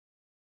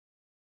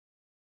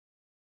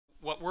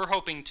what we're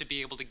hoping to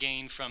be able to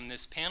gain from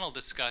this panel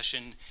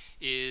discussion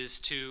is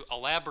to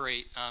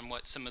elaborate on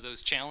what some of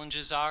those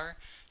challenges are,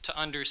 to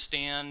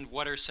understand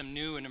what are some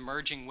new and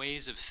emerging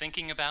ways of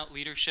thinking about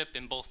leadership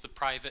in both the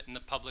private and the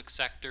public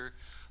sector,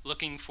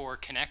 looking for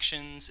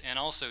connections and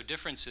also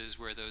differences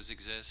where those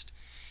exist,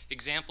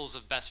 examples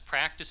of best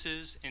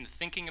practices in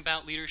thinking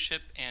about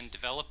leadership and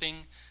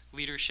developing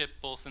leadership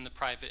both in the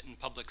private and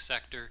public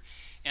sector.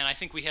 And I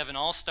think we have an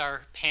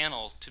all-star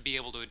panel to be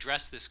able to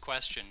address this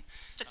question.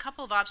 Just a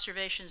couple of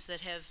observations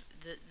that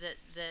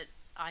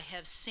I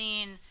have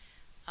seen,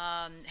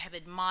 have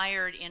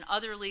admired in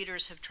other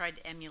leaders, have tried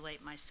to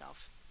emulate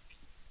myself.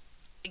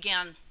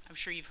 Again, I'm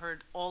sure you've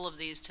heard all of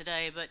these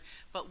today,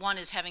 but one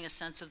is having a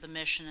sense of the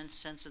mission and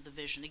sense of the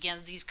vision. Again,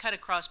 these cut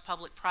across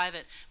public-private.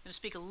 I'm going to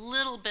speak a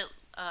little bit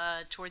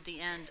toward the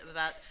end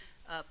about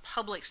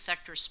public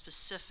sector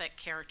specific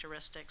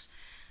characteristics.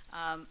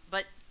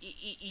 But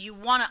you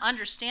want to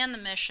understand the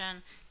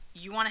mission,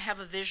 you want to have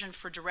a vision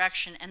for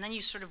direction, and then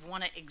you sort of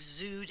want to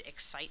exude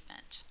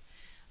excitement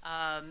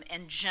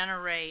and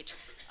generate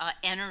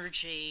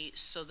energy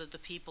so that the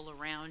people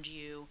around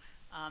you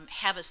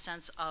have a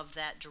sense of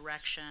that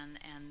direction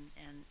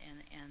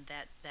and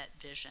that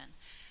vision.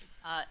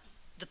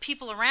 The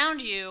people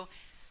around you,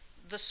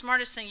 the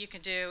smartest thing you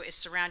can do is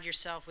surround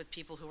yourself with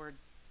people who are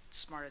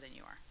smarter than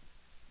you are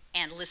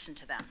and listen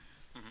to them.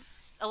 Mm-hmm.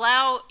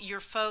 Allow your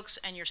folks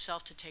and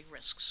yourself to take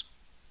risks.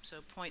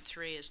 So point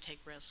 3 is take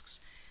risks.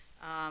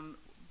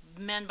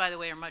 Men, by the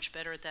way, are much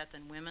better at that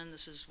than women.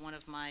 This is one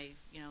of my,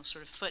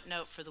 sort of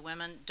footnote for the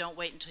women. Don't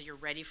wait until you're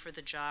ready for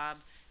the job.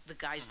 The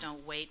guys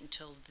don't wait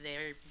until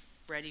they're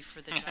ready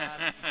for the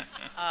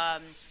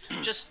job.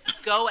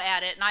 Just go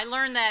at it. And I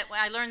learned that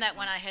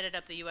when I headed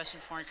up the U.S.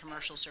 and Foreign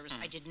Commercial Service.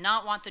 I did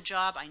not want the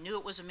job. I knew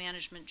it was a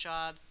management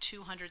job.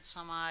 200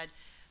 some odd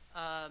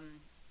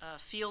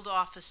field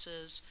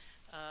offices.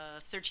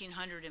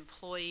 1,300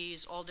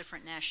 employees, all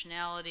different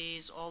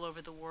nationalities, all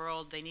over the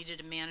world. They needed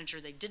a manager.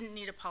 They didn't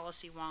need a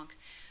policy wonk.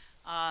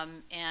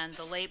 And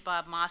the late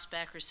Bob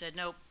Mosbacher said,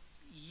 nope,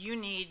 you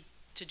need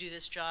to do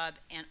this job,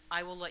 and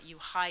I will let you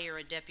hire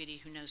a deputy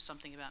who knows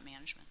something about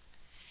management.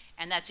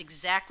 And that's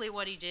exactly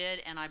what he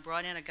did, and I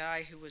brought in a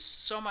guy who was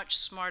so much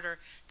smarter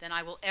than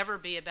I will ever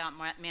be about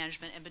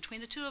management, and between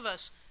the two of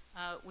us,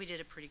 we did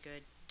a pretty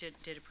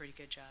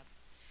good job.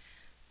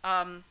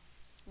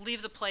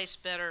 Leave the place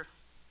better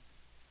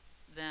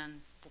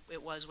than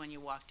it was when you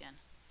walked in.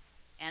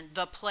 And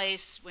the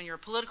place, when you're a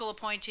political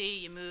appointee,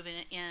 you move in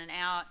and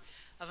out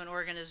of an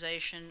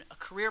organization. A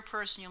career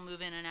person, you'll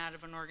move in and out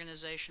of an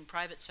organization.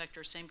 Private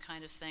sector, same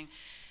kind of thing.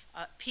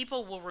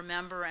 People will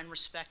remember and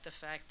respect the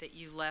fact that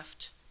you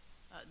left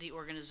the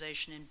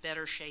organization in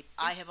better shape.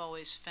 I have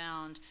always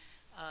found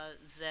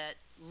that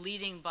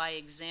leading by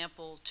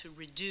example to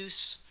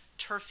reduce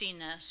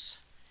turfiness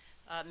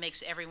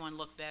makes everyone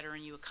look better,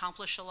 and you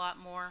accomplish a lot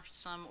more.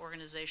 Some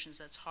organizations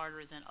that's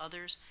harder than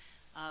others,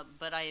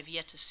 but I have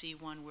yet to see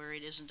one where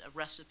it isn't a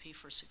recipe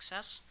for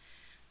success.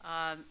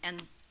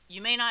 And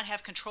you may not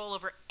have control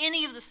over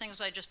any of the things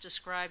I just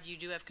described. You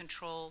do have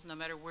control, no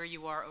matter where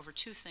you are, over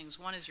two things.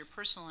 One is your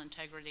personal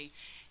integrity,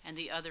 and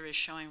the other is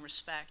showing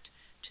respect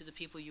to the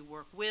people you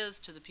work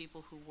with, to the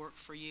people who work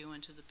for you,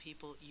 and to the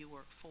people you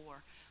work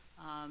for.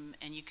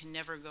 And you can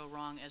never go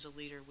wrong as a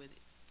leader with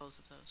both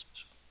of those.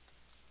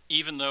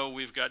 Even though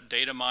we've got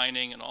data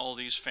mining and all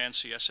these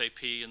fancy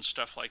SAP and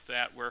stuff like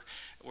that,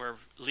 where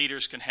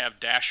leaders can have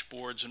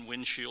dashboards and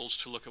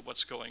windshields to look at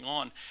what's going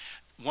on,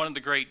 one of the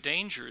great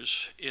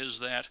dangers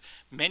is that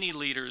many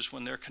leaders,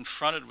 when they're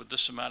confronted with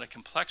this amount of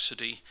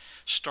complexity,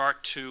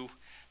 start to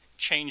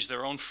change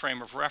their own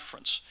frame of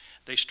reference.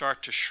 They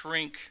start to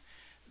shrink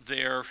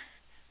their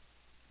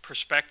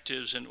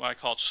perspectives in what I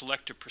call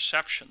selective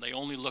perception. They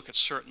only look at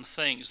certain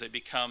things. They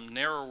become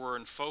narrower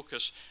in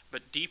focus,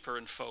 but deeper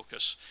in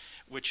focus,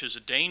 which is a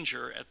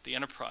danger at the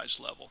enterprise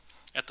level.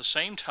 At the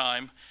same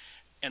time,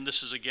 and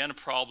this is again a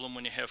problem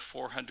when you have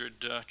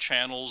 400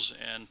 channels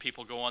and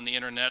people go on the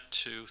internet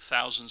to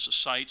thousands of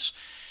sites,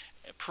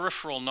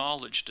 peripheral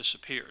knowledge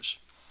disappears.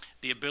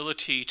 The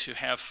ability to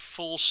have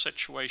full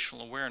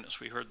situational awareness.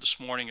 We heard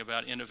this morning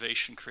about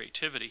innovation,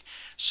 creativity.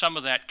 Some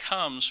of that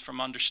comes from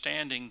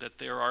understanding that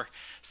there are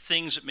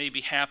things that may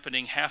be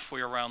happening halfway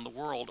around the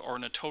world or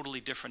in a totally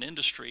different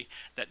industry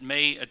that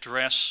may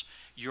address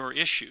your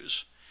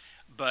issues.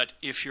 But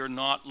if you're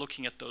not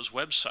looking at those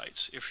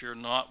websites, if you're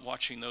not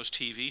watching those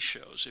TV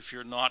shows, if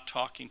you're not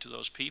talking to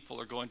those people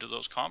or going to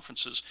those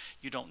conferences,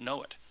 you don't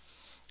know it.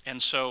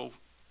 And so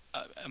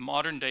a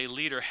modern day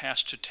leader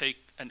has to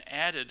take an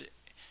added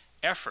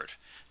effort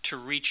to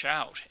reach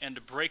out and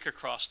to break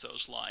across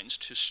those lines,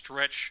 to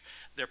stretch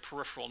their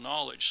peripheral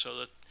knowledge so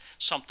that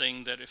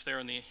something that if they're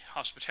in the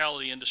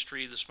hospitality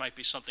industry, this might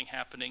be something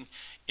happening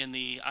in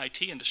the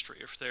IT industry.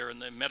 If they're in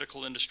the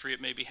medical industry,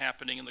 it may be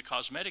happening in the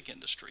cosmetic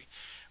industry.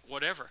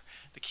 Whatever.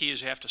 The key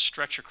is you have to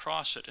stretch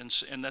across it,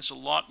 and that's a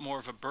lot more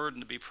of a burden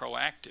to be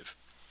proactive.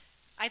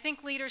 I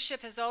think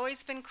leadership has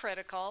always been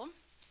critical,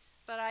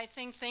 but I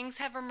think things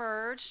have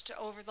emerged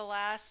over the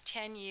last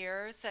 10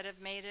 years that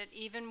have made it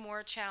even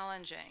more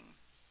challenging.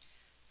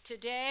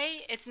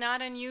 Today, it's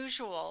not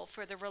unusual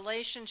for the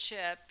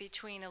relationship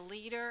between a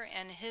leader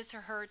and his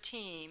or her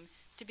team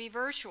to be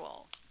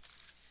virtual.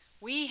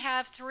 We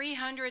have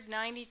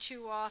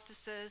 392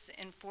 offices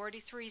in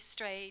 43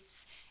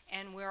 states,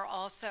 and we're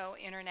also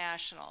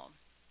international.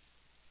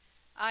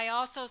 I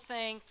also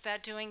think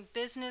that doing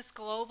business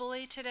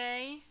globally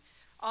today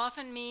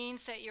often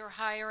means that you're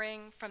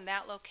hiring from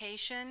that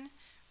location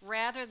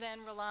rather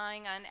than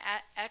relying on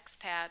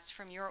expats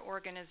from your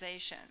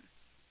organization.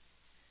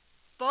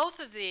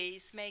 Both of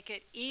these make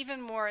it even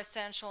more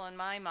essential in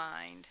my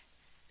mind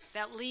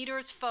that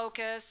leaders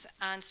focus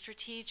on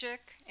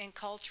strategic and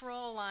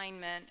cultural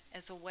alignment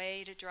as a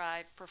way to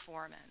drive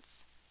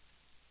performance.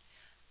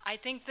 I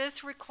think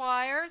this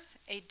requires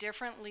a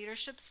different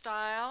leadership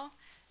style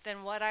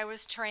than what I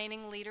was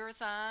training leaders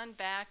on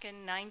back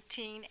in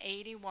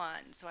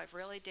 1981, so I've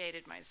really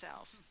dated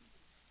myself.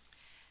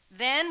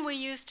 Then we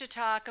used to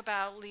talk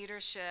about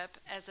leadership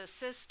as a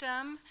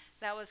system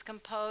that was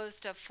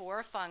composed of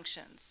 4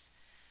 functions: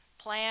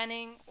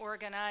 planning,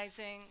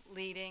 organizing,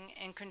 leading,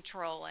 and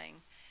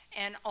controlling,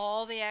 and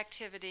all the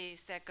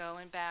activities that go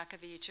in back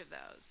of each of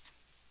those.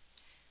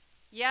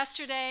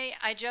 Yesterday,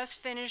 I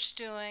just finished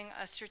doing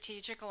a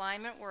strategic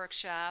alignment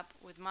workshop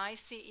with my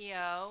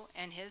CEO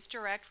and his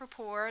direct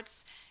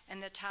reports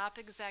and the top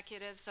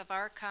executives of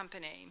our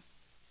company,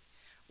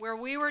 where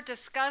we were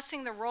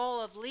discussing the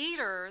role of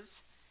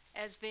leaders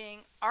as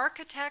being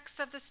architects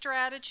of the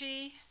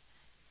strategy,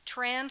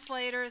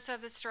 translators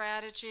of the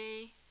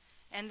strategy,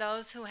 and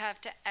those who have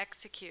to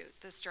execute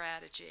the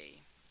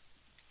strategy.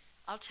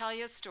 I'll tell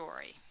you a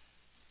story.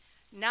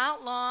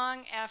 Not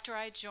long after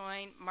I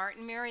joined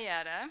Martin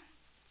Marietta,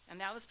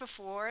 and that was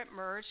before it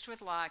merged with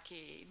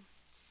Lockheed,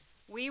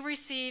 we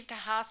received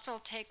a hostile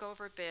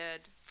takeover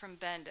bid from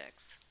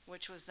Bendix,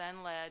 which was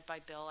then led by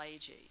Bill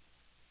Agee.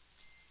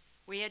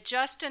 We had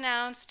just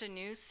announced a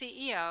new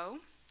CEO,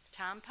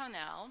 Tom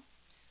Pownell,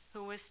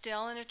 who was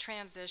still in a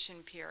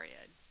transition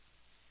period.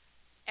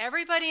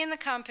 Everybody in the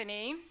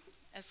company,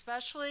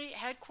 especially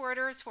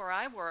headquarters where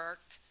I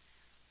worked,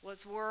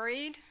 was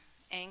worried,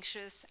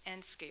 anxious,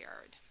 and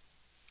scared.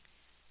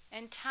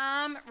 And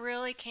Tom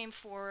really came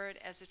forward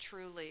as a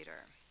true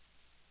leader.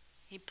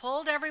 He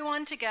pulled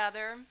everyone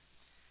together.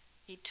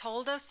 He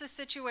told us the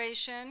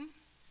situation.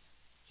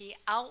 He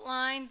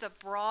outlined the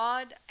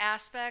broad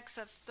aspects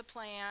of the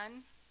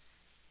plan,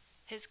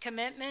 his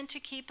commitment to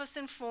keep us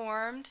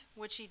informed,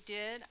 which he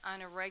did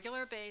on a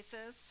regular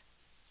basis,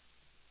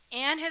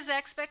 and his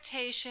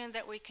expectation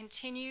that we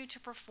continue to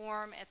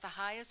perform at the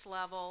highest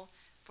level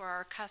for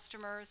our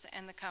customers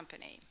and the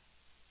company.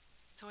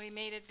 So he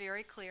made it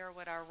very clear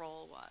what our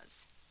role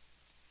was.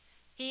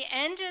 He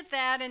ended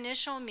that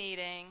initial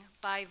meeting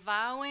by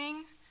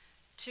vowing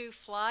to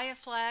fly a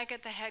flag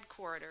at the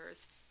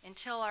headquarters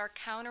until our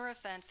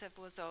counteroffensive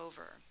was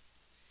over.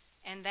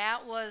 And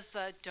that was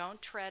the "Don't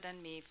tread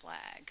on me"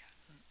 flag.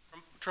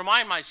 To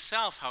remind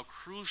myself how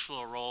crucial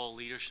a role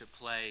leadership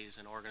plays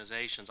in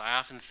organizations, I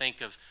often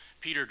think of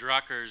Peter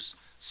Drucker's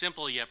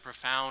simple yet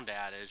profound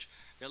adage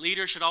that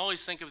leaders should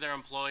always think of their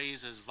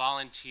employees as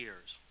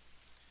volunteers.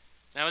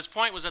 Now, his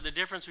point was that the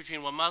difference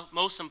between what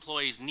most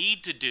employees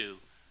need to do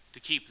to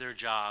keep their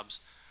jobs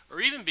or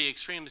even be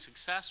extremely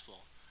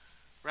successful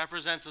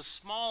represents a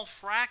small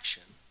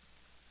fraction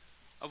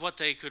of what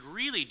they could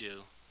really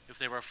do if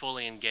they were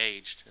fully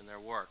engaged in their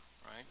work,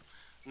 right?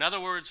 In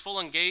other words, full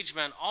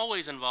engagement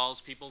always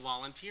involves people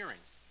volunteering,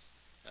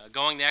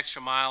 going the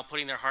extra mile,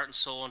 putting their heart and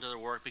soul into their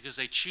work because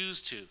they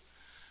choose to,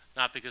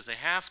 not because they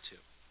have to.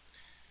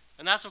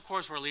 And that's, of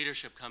course, where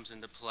leadership comes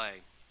into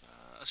play.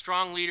 A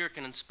strong leader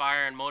can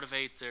inspire and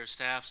motivate their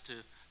staffs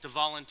to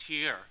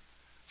volunteer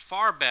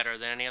far better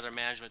than any other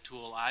management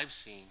tool I've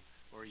seen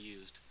or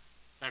used.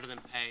 Better than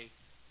pay,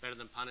 better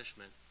than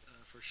punishment,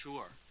 for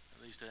sure,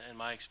 at least in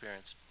my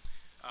experience.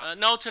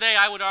 No, today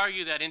I would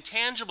argue that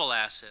intangible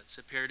assets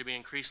appear to be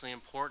increasingly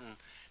important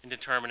in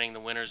determining the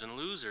winners and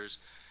losers.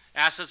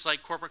 Assets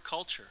like corporate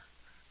culture,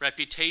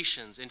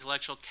 reputations,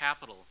 intellectual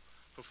capital,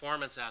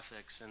 performance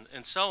ethics,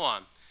 and so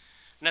on.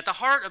 And at the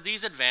heart of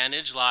these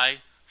advantages lie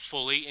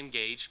fully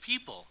engaged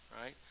people,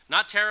 right?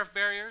 Not tariff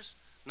barriers,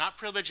 not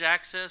privileged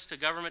access to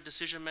government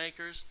decision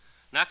makers,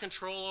 not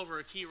control over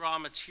a key raw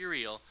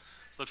material,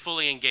 but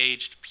fully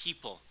engaged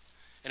people.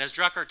 And as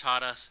Drucker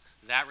taught us,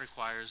 that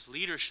requires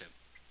leadership.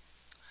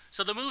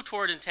 So the move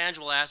toward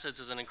intangible assets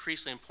as an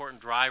increasingly important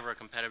driver of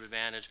competitive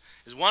advantage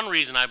is one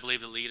reason I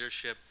believe that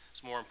leadership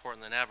is more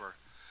important than ever.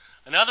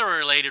 Another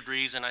related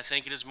reason I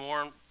think it is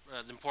more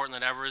important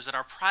than ever is that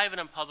our private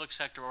and public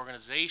sector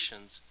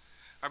organizations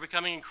are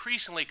becoming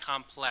increasingly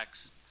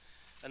complex,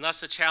 and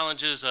thus the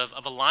challenges of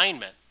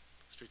alignment,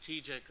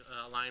 strategic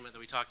alignment that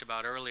we talked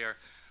about earlier,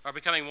 are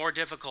becoming more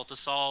difficult to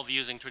solve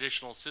using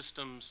traditional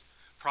systems,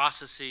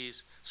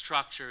 processes,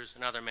 structures,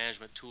 and other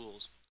management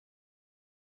tools.